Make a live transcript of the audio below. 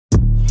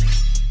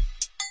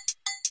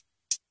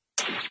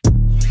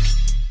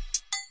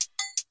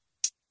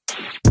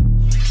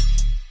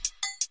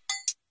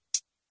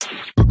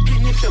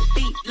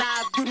Street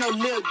live, you know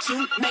Lil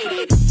Juke made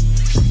it.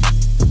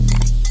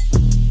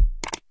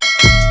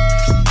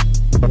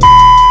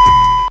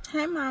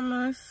 Hey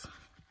mamas,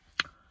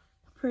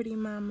 pretty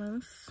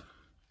mamas,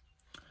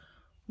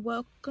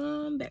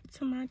 welcome back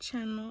to my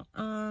channel.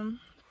 I'm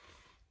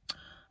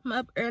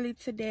up early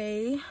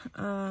today.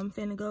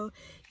 Finna go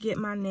get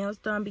my nails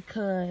done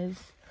because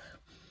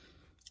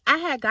I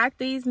had got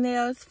these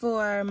nails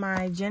for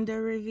my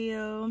gender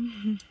reveal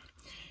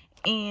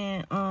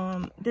and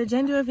the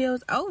gender reveal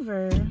is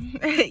over.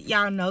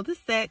 Y'all know the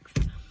sex,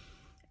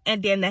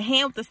 and then the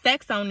hand with the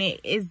sex on it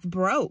is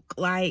broke.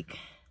 Like,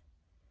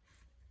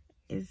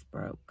 it's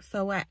broke.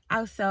 So I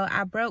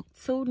broke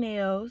two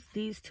nails,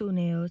 these two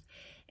nails,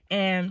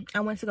 and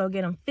I went to go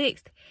get them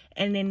fixed.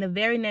 And then the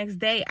very next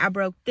day I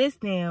broke this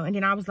nail, and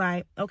then I was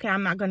like, okay,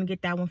 I'm not gonna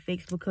get that one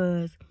fixed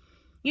because,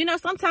 you know,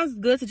 sometimes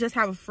it's good to just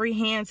have a free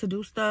hand to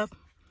do stuff,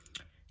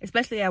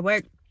 especially at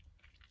work.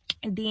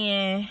 And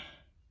then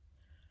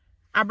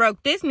I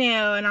broke this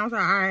nail, and I was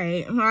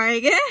like, all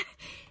right,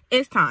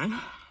 it's time.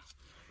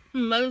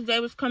 Mother's Day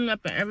was coming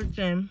up and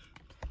everything.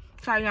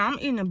 So y'all, I'm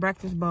eating a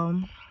breakfast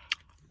bowl.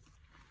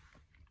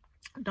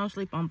 Don't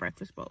sleep on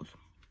breakfast bowls.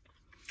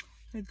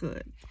 They're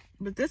good.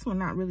 But this one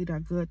not really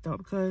that good though,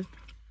 because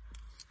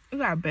it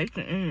got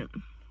bacon in it.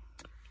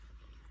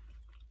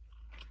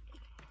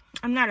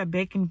 I'm not a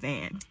bacon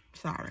fan.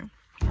 Sorry.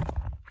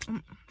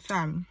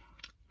 Sorry.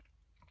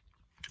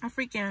 I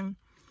freaking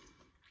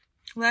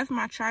left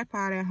my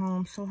tripod at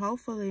home, so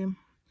hopefully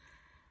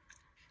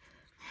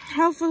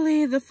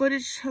the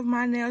footage of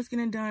my nails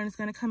getting done is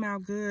gonna come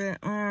out good.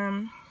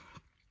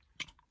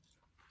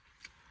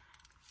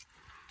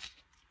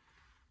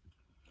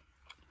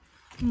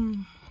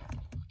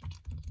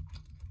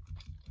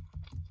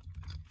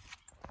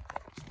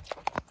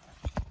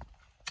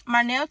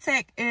 My nail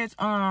tech is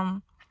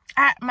I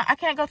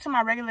can't go to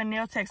my regular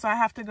nail tech, so I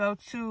have to go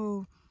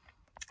to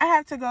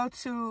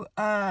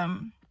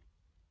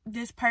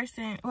this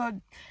person,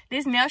 well,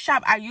 this nail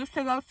shop I used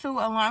to go to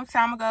a long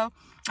time ago.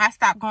 I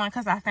stopped going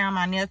because I found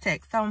my nail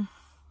tech, so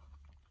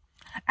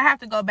I have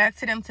to go back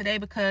to them today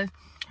because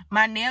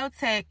my nail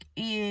tech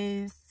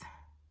is,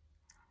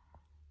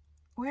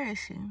 where is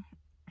she?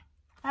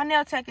 My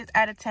nail tech is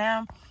out of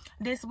town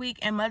this week,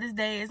 and Mother's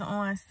Day is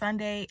on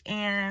Sunday,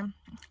 and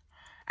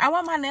I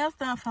want my nails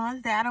done for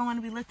Mother's Day. I don't want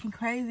to be looking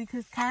crazy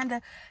because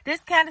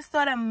this kind of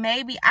sort of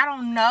maybe, I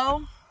don't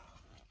know,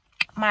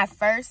 my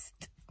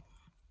first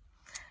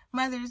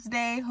Mother's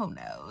Day, who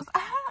knows?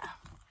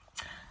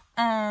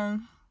 I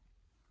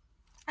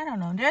don't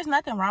know. There's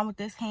nothing wrong with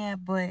this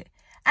hand, but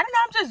I don't know.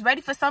 I'm just ready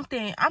for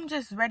something. I'm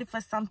just ready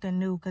for something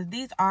new because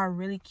these are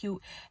really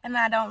cute, and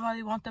I don't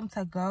really want them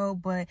to go,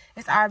 but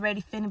it's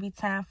already finna be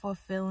time for a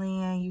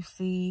fill-in. You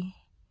see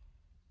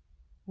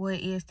what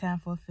it is time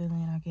for a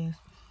fill-in, I guess.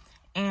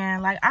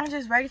 And like, I'm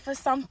just ready for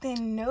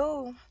something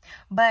new,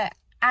 but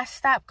I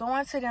stopped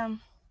going to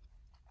them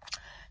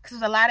because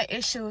there's a lot of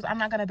issues. I'm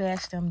not gonna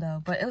bash them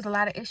though, but it was a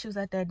lot of issues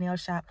at that nail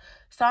shop.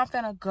 So I'm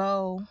finna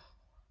go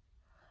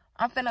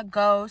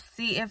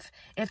see if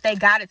they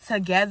got it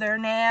together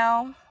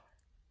now,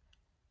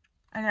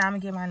 and then I'm gonna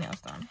get my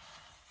nails done.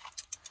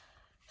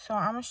 So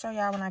I'm gonna show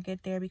y'all when I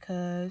get there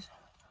because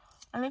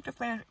I need to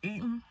finish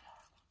eating,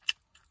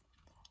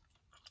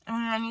 and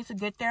I need to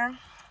get there.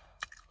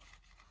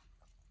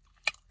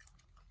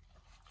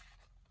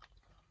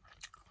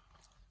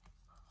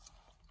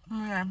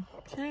 Yeah,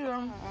 see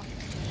you.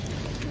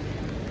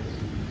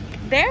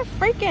 They're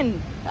freaking,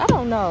 I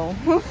don't know.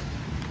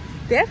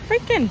 They're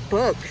freaking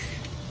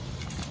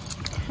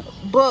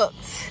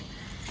books,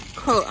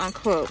 quote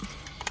unquote.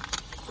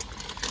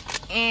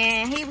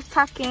 And he was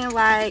talking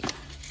like,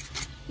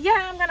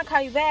 yeah, I'm gonna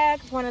call you back.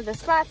 One of the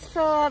spots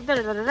filled. Da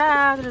da da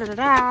da da da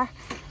da. I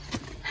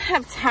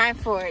have time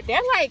for it. They're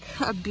like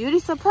a beauty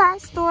supply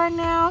store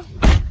now,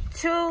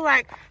 too.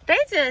 Like they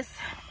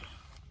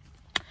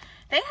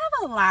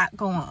have a lot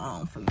going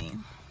on for me.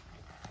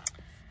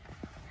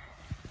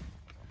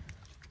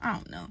 I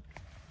don't know.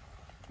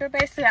 But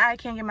basically, I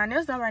can't get my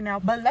nails done right now.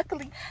 But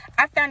luckily,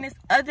 I found this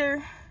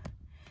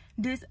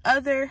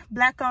other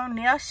black-owned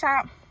nail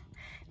shop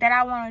that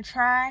I want to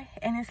try.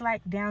 And it's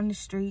like down the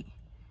street,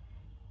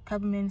 a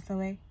couple minutes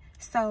away.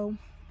 So,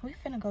 we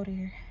finna go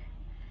there.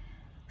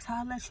 So,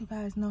 I'll let you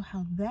guys know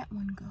how that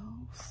one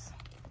goes.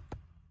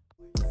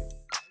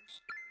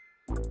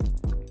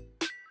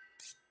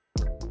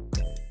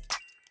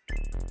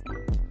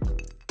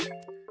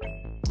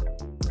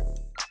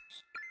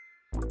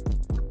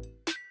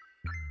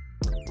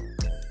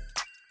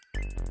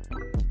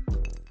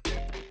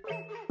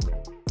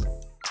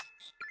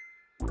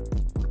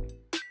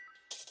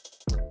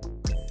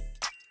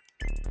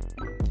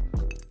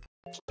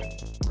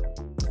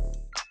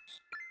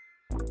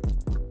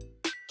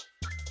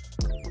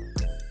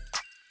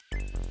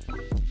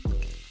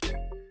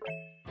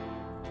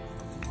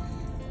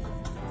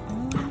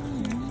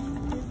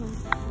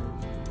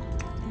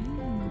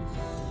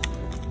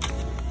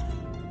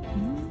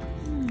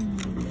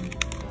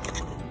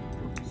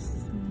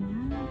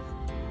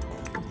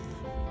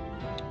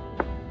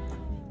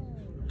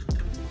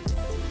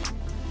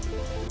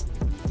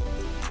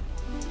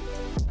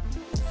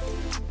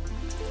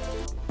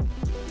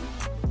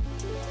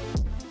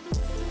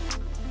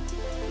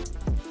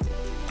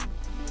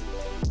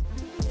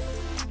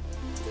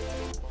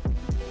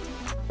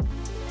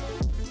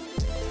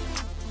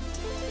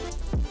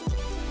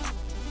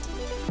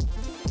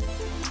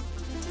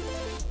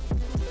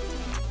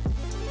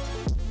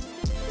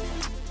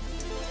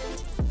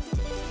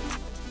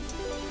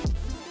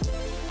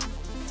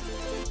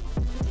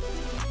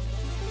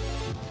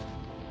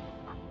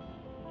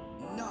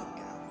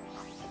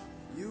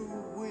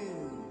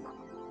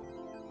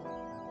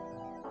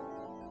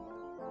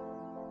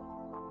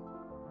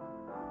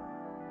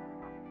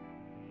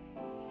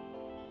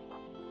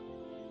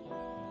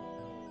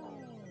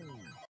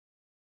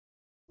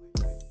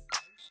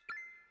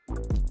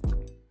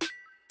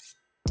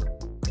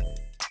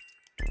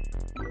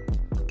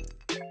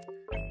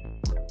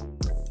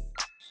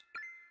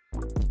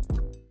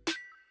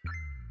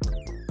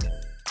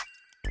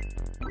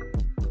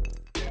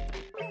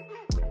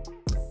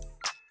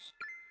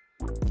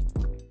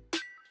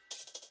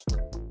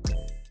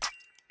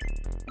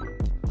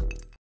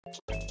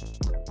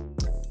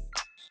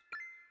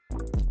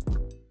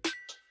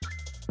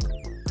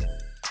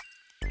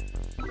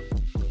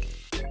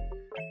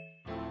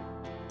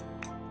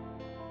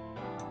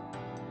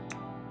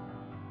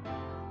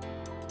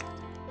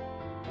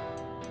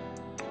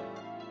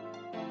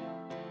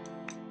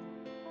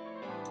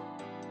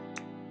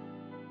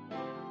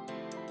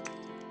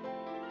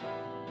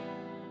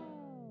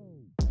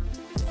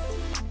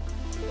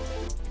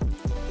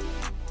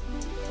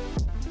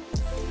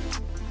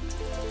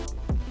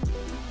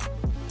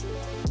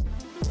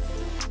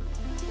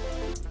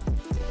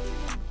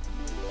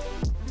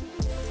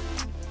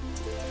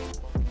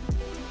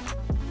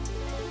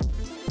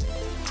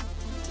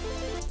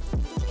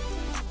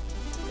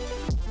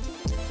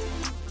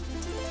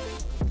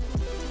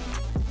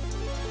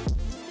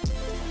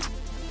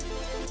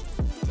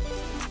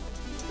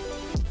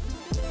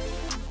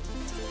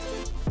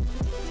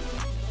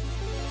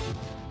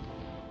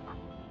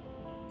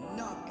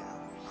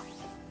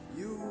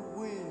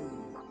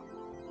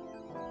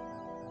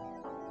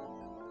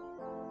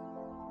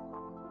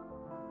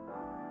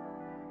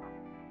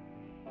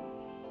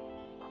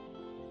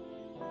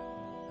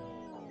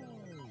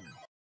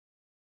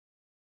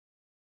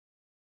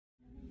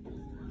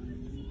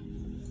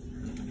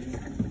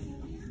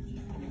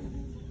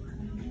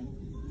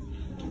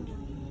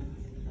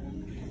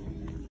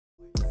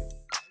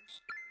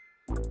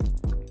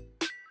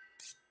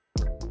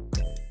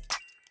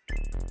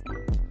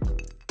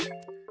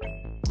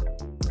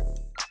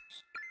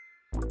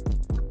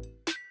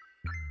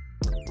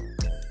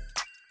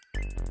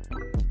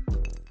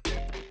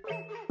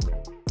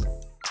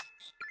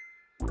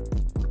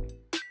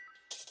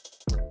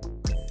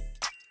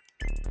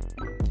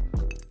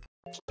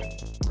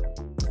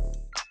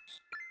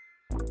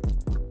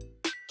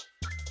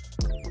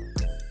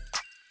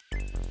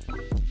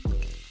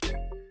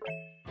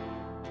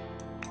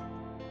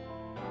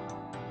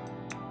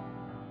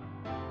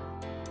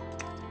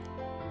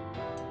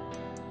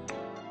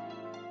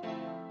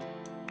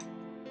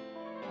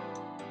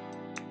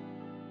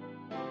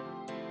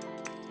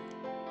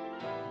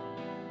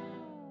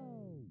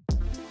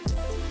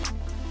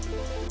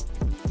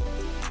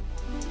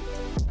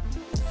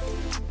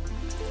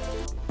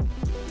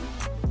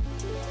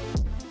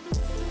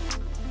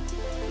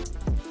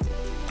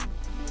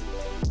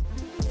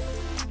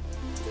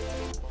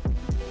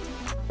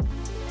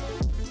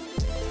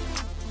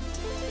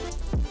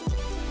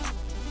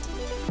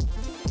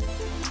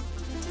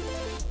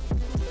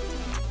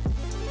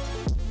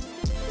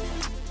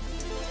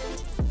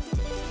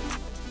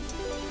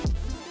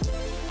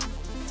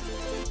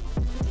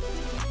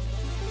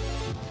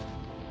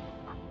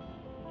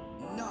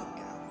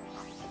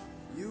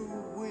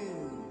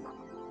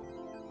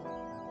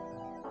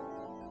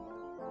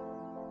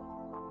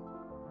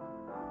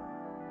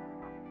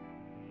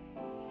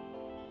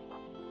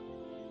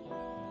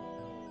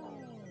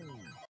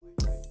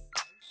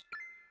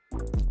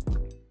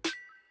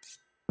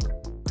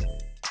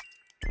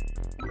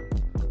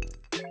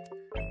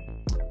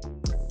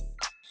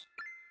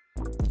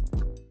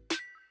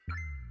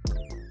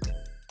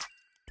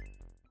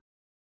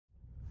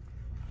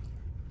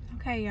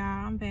 Okay, y'all,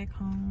 I'm back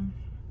home.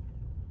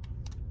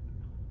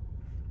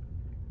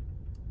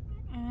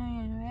 I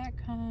am back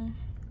home.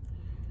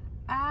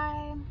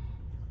 I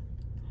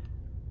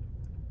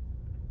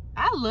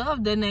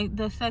love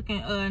the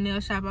second nail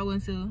shop I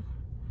went to.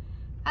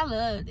 I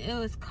loved it. It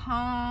was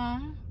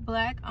calm,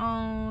 black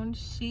owned.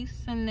 She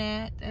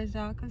snapped, as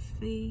y'all can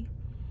see.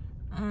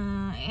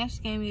 And she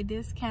gave me a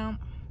discount.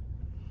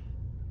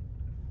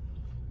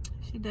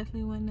 She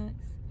definitely went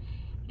nuts.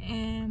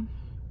 And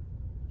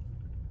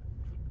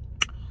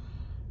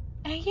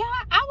yeah,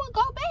 I would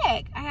go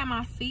back. I had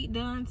my feet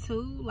done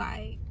too.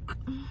 Like,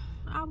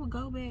 I would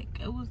go back.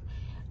 It was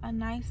a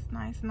nice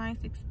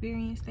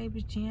experience. They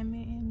was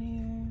jamming in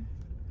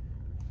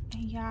there.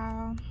 And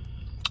y'all,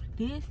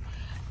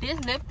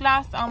 this lip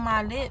gloss on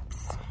my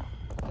lips.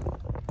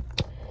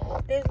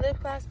 This lip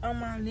gloss on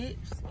my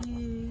lips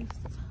is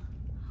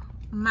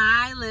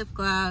my lip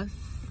gloss.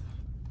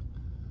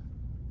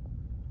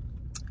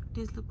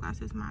 This lip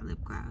gloss is my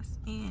lip gloss.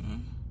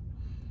 And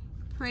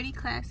Pretty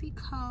Classy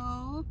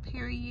Co.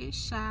 Period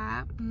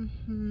Shop.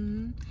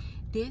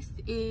 This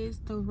is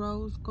the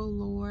Rose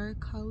Galore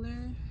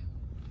color.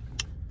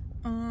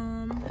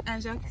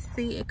 As y'all can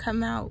see, it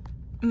come out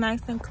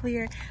nice and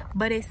clear,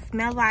 but it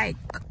smell like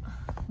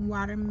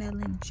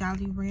watermelon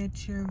Jolly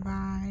Rancher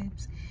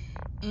vibes,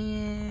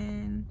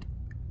 and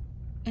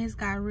it's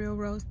got real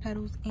rose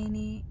petals in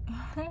it.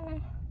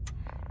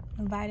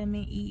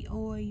 Vitamin E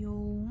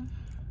oil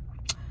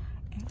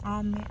and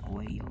almond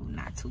oil,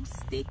 not too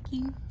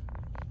sticky,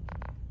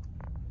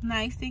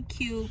 nice and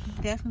cute.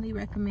 Definitely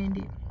recommend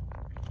it.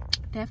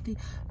 Definitely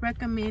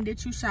recommend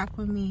that you shop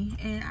with me,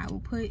 and I will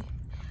put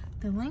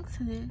the link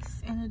to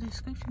this in the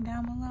description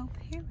down below,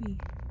 period.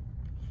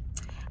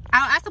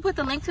 I'll also put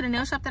the link to the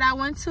nail shop that I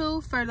went to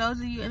for those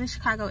of you in the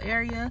Chicago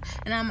area,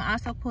 and I'm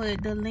also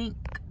put the link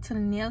to the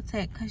nail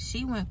tech because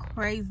she went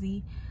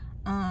crazy.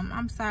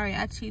 I'm sorry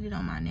I cheated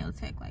on my nail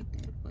tech like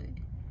that,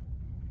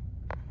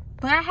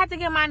 but I had to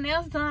get my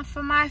nails done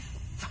for my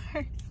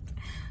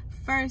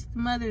first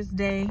Mother's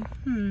Day.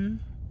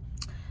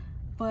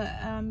 But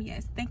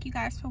yes, thank you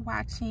guys for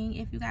watching.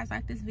 If you guys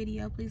like this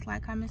video, please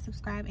like, comment,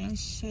 subscribe, and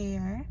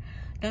share.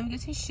 Don't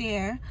forget to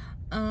share.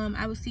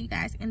 I will see you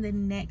guys in the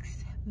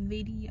next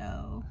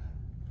video.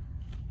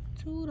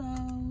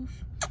 Toodles.